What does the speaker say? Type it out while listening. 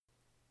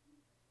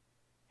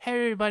Hey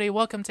everybody,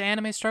 welcome to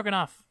Anime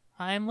Stroganoff.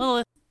 I'm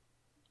Lilith,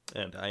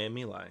 And I am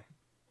Eli.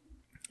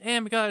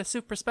 and we got a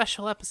super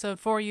special episode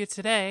for you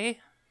today.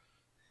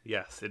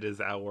 Yes, it is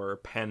our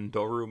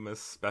Pandorumus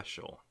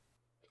special.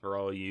 For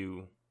all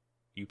you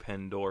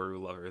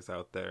Pandoru lovers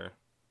out there.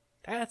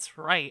 That's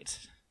right.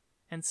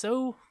 And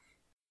so,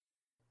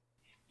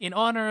 in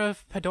honor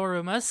of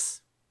Padorumus,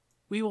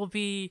 we will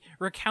be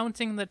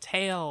recounting the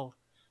tale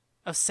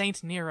of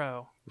Saint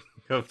Nero.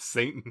 Of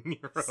Saint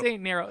Nero.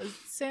 Saint Nero.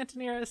 Saint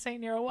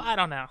Nero? I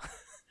don't know.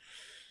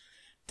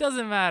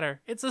 Doesn't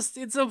matter. It's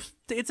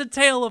a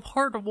tale of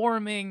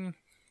heartwarmingness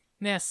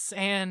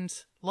and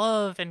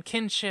love and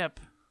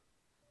kinship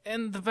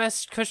and the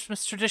best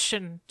Christmas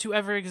tradition to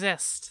ever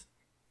exist.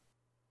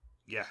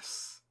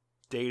 Yes.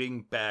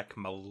 Dating back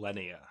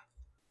millennia.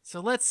 So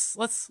let's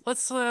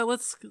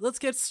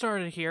get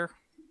started here.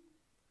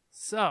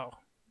 So,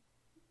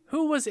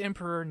 who was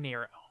Emperor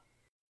Nero?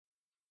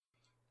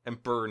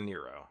 Emperor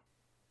Nero.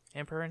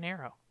 Emperor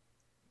Nero.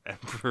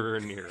 Emperor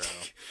Nero.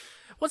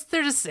 What's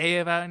there to say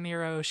about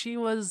Nero? She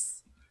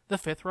was the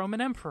 5th Roman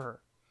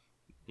emperor.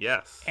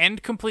 Yes.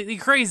 And completely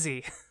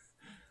crazy.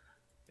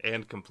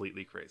 And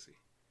completely crazy.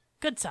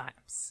 Good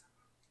times.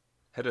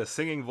 Had a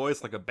singing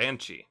voice like a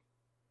banshee.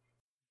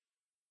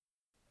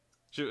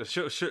 I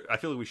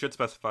feel like we should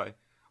specify,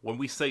 when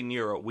we say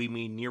Nero, we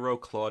mean Nero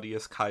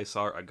Claudius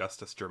Caesar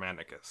Augustus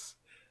Germanicus.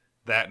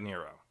 That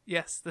Nero.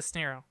 Yes, this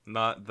Nero.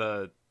 Not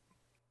the...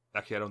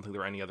 Actually, I don't think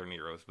there are any other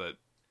Neros, but...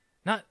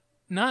 Not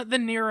the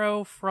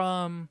Nero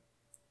from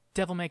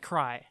Devil May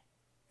Cry.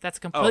 That's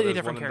a completely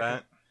different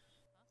character.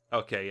 That?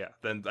 Okay, yeah.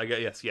 Then I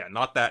guess, yeah,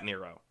 not that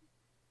Nero.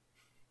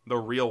 The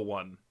real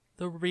one.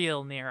 The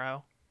real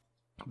Nero.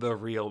 The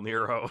real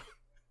Nero.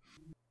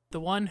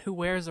 The one who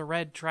wears a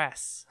red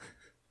dress.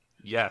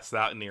 Yes,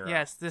 that Nero.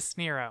 Yes, this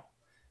Nero.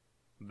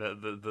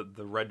 The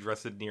red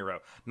dressed Nero.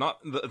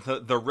 Not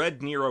the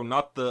red Nero,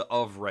 not the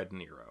of red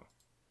Nero.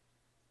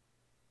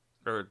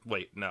 Or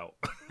wait, no.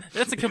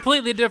 That's a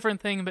completely different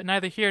thing, but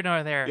neither here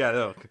nor there. Yeah,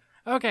 no.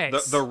 Okay.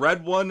 The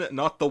red one,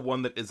 not the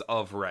one that is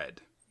of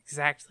red.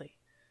 Exactly.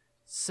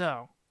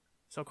 So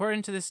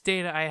according to this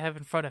data I have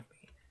in front of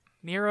me,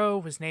 Nero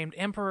was named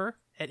emperor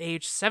at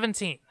age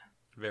 17.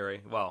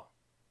 Very well.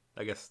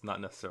 I guess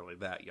not necessarily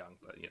that young,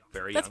 but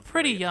very That's young.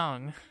 pretty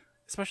young,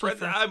 especially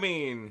for... I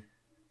mean,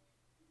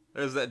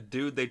 there's that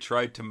dude they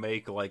tried to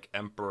make like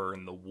emperor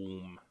in the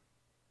womb.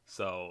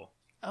 So,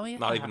 oh yeah,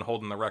 not even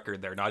holding the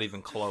record there, not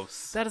even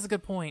close. That is a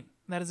good point.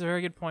 That is a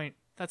very good point.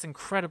 That's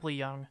incredibly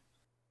young.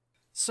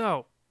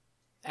 So,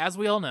 as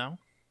we all know,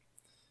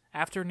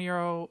 after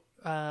Nero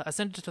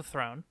ascended to the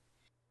throne,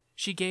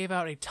 she gave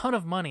out a ton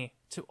of money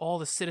to all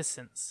the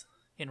citizens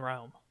in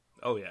Rome.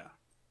 Oh yeah.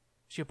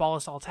 She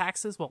abolished all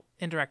taxes, well,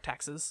 indirect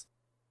taxes,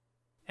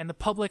 and the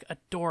public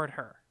adored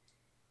her.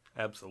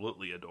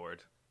 Absolutely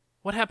adored.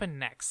 What happened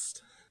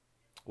next?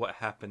 What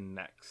happened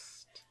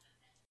next?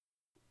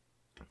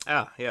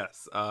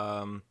 Yes.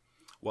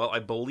 Well, I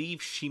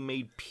believe she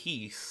made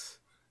peace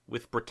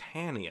with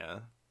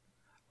Britannia,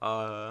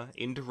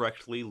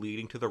 indirectly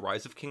leading to the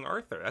rise of King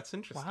Arthur. That's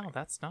interesting. Wow,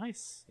 that's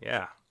nice.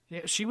 Yeah.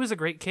 Yeah, she was a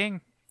great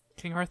king.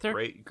 King Arthur?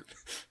 Great.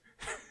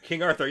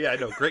 King Arthur, yeah, I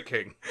know. Great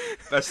king.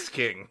 Best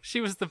king. She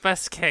was the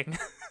best king.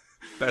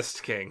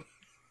 Best king.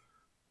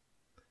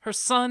 Her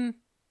son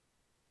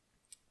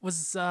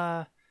was,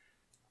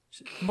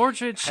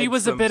 Mordred, she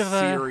was a bit of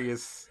a...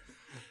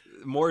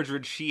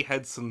 Mordred, she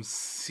had some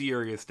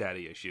serious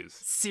daddy issues.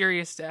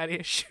 Serious daddy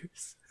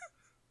issues.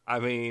 I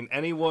mean,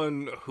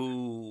 anyone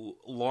who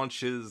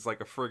launches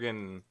like a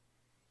friggin'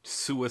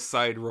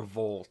 suicide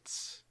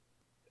revolt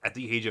at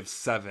the age of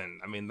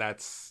 7, I mean,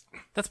 that's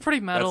pretty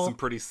metal. That's some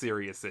pretty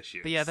serious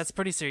issues. But yeah, that's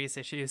pretty serious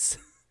issues.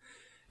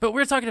 But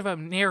we're talking about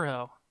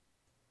Nero.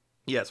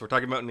 Yes, we're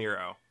talking about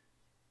Nero.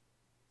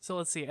 So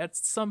let's see. At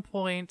some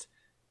point,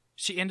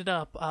 she ended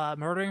up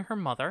murdering her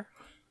mother.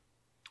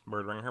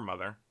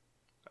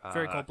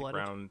 Very cold-blooded.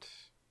 Around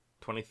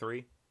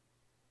 23?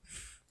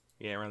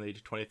 Yeah, around the age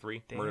of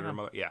 23. Damn. Murdered her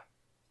mother. Yeah.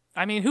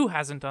 I mean, who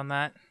hasn't done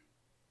that?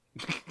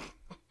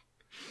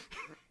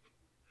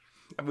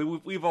 I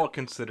mean, we've all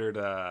considered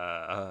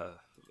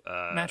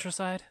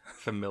Matricide?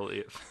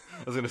 familiar.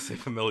 I was gonna say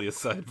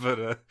familicide,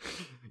 but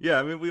yeah.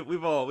 I mean,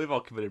 we've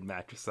all committed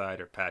matricide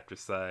or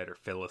patricide or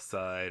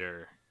filicide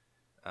or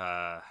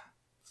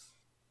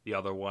the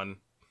other one.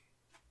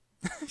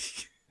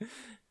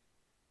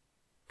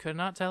 Could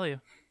not tell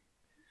you.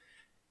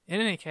 In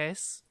any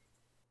case,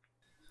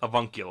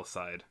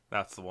 avunculicide.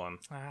 That's the one.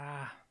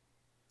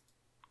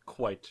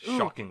 Quite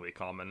shockingly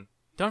common.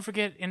 Don't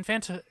forget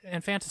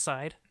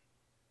infanticide.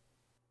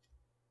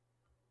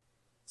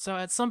 So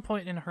at some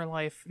point in her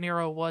life,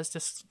 Nero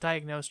was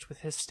diagnosed with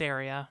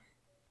hysteria.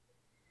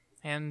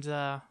 And,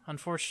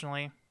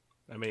 unfortunately...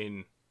 I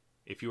mean,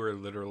 if you were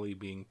literally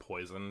being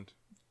poisoned...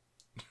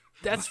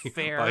 That's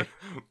fair.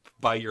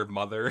 By your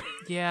mother.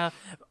 Yeah.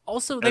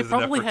 Also, they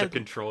probably had... to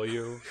control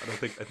you. I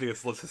think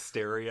it's less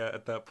hysteria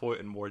at that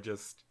point and more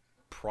just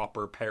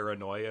proper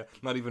paranoia.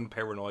 Not even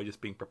paranoia,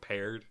 just being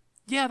prepared.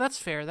 Yeah, that's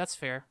fair.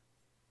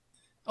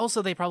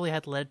 Also, they probably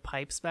had lead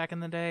pipes back in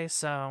the day,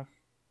 so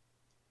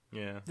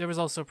Yeah. there was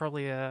also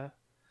probably a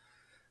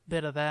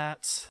bit of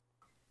that.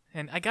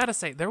 And I gotta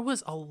say, there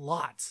was a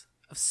lot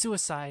of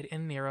suicide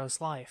in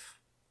Nero's life.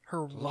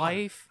 Her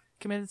wife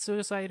committed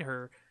suicide.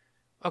 Her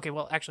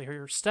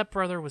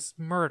stepbrother was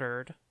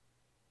murdered.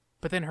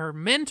 But then her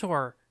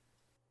mentor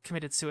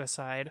committed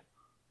suicide.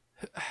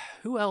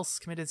 Who else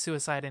committed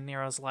suicide in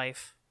Nero's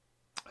life?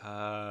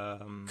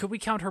 Could we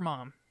count her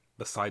mom?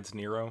 Besides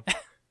Nero?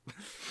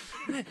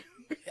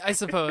 I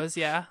suppose,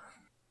 yeah.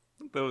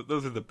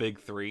 Those are the big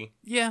three.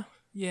 Yeah.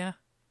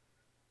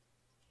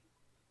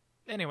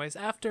 Anyways,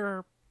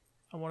 after,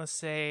 I want to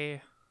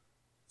say,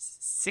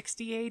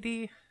 60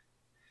 AD,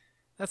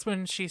 that's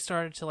when she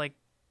started to, like,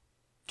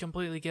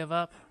 completely give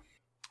up.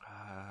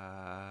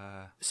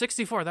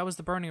 64, that was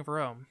the burning of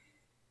Rome.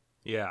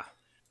 Yeah.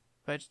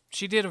 But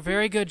she did a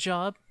very good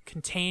job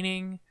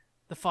containing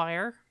the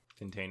fire.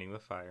 Containing the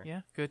fire.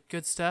 Yeah,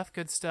 good stuff.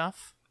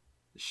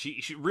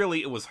 She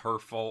really, it was her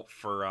fault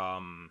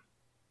for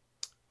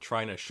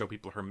trying to show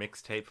people her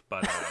mixtape,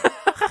 but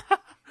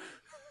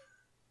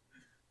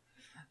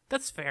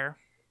that's fair.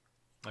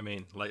 I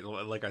mean,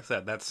 like I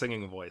said, that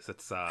singing voice,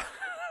 it's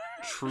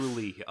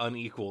truly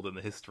unequaled in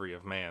the history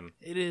of man.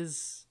 It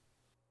is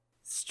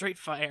straight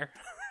fire.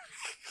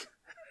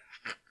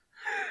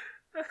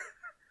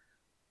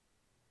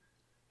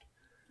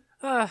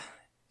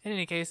 In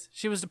any case,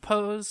 she was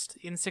deposed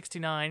in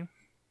 69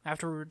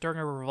 during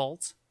a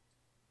revolt.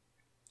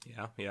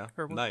 Yeah.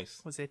 Or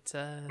nice. Was it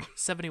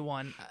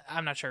 71?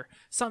 I'm not sure.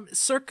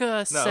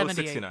 Circa 78. No, it was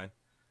 69.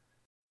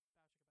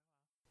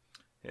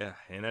 Yeah,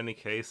 in any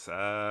case,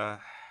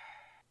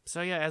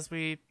 So yeah, as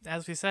we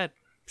said,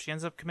 she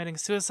ends up committing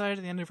suicide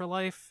at the end of her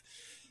life.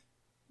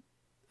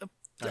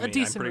 I'm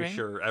pretty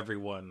sure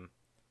everyone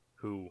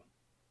who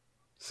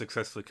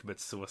successfully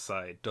commits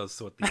suicide does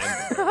so at the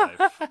end of their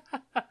life.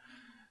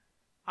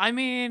 I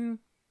mean,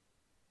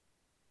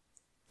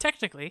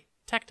 technically.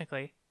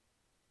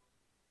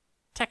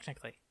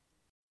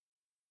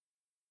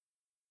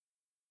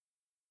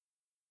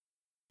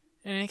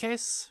 In any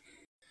case,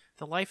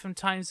 the life and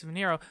times of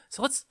Nero.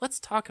 So let's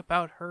talk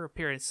about her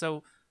appearance.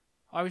 So,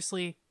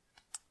 obviously,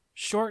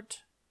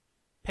 short,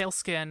 pale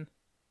skin,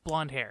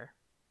 blonde hair,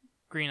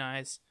 green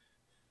eyes.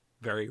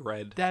 Very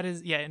red. That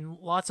is, yeah, and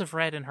lots of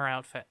red in her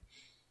outfit.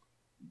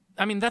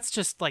 I mean, that's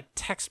just like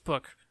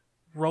textbook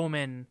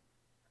Roman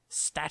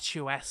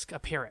statuesque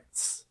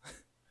appearance.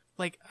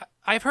 Like,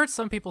 I've heard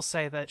some people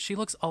say that she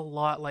looks a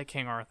lot like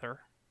King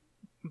Arthur,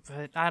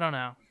 but I don't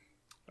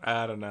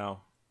know.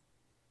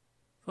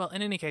 Well,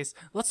 in any case,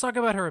 let's talk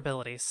about her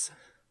abilities.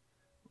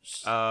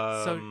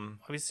 So,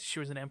 obviously, she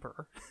was an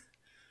emperor.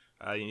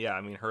 Yeah,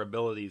 I mean, her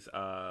abilities,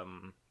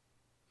 well,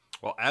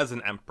 as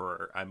an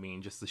emperor, I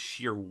mean, just the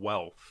sheer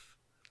wealth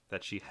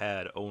that she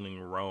had owning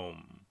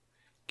Rome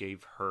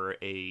gave her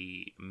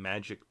a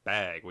magic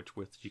bag, which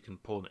you can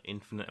pull an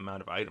infinite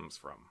amount of items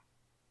from.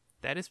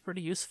 That is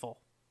pretty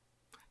useful.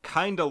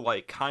 Kinda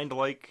like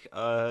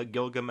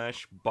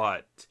Gilgamesh,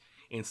 but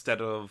instead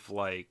of,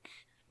 like,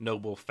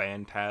 noble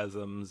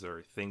phantasms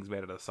or things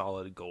made out of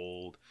solid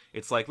gold,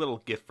 it's like little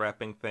gift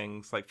wrapping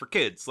things, like for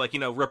kids, like,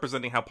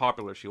 representing how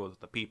popular she was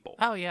with the people.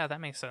 Oh yeah, that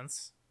makes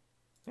sense.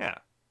 Yeah.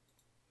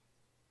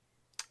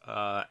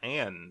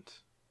 And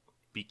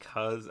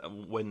because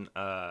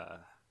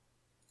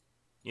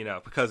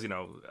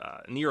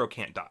Nero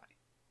can't die.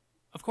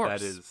 Of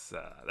course.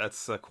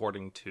 That's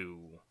according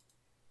to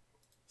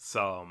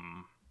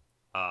some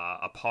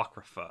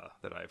apocrypha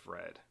that I've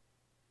read.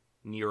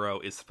 Nero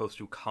is supposed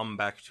to come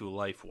back to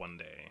life one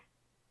day,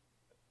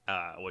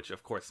 which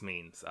of course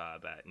means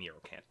that Nero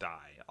can't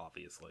die,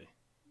 obviously.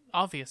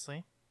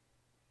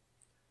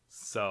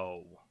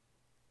 So,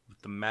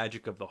 with the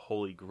magic of the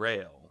Holy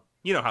Grail,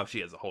 you know how she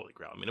has a Holy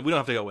Grail. I mean, we don't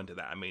have to go into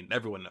that. I mean,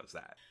 everyone knows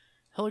that.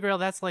 Holy Grail,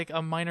 that's like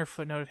a minor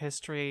footnote of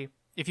history.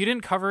 If you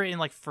didn't cover it in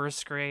like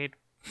first grade,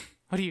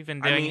 what have you been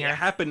doing here? It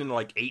happened in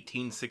like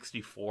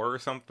 1864 or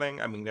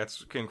something. I mean,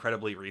 that's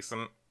incredibly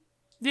recent.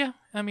 Yeah,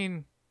 I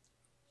mean,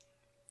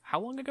 how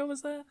long ago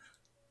was that?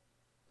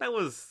 That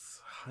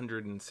was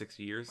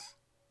 160 years.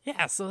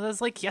 Yeah, so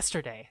that's like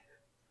yesterday.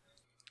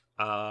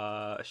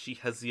 She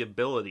has the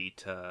ability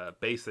to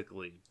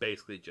basically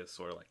just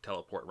sort of like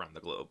teleport around the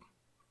globe.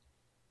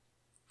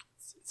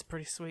 It's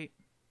pretty sweet.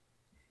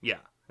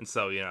 Yeah, and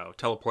so,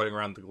 teleporting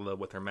around the globe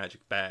with her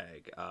magic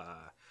bag,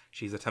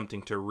 she's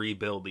attempting to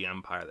rebuild the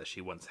empire that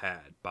she once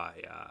had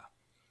by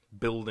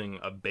building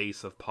a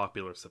base of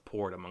popular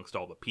support amongst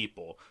all the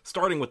people,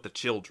 starting with the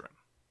children.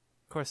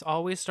 Of course,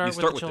 always start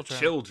with the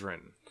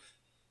children,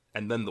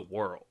 and then the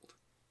world.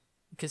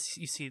 Because,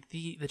 you see,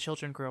 the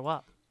children grow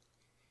up.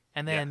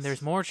 And then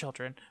there's more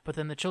children, but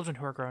then the children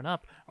who are grown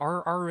up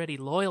are already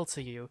loyal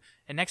to you,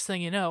 and next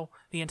thing you know,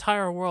 the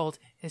entire world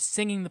is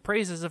singing the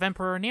praises of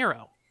Emperor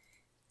Nero.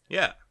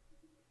 Yeah.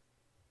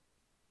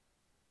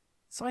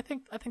 So I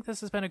think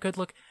this has been a good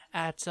look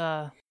at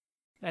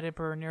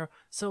Emperor Nero.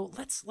 So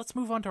let's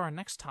move on to our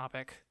next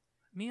topic,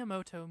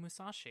 Miyamoto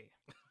Musashi.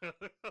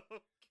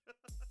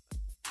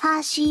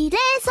 走れ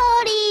ソ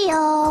リ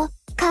よ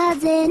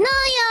風のよ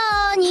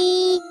う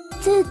に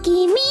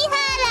月見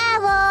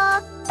原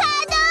を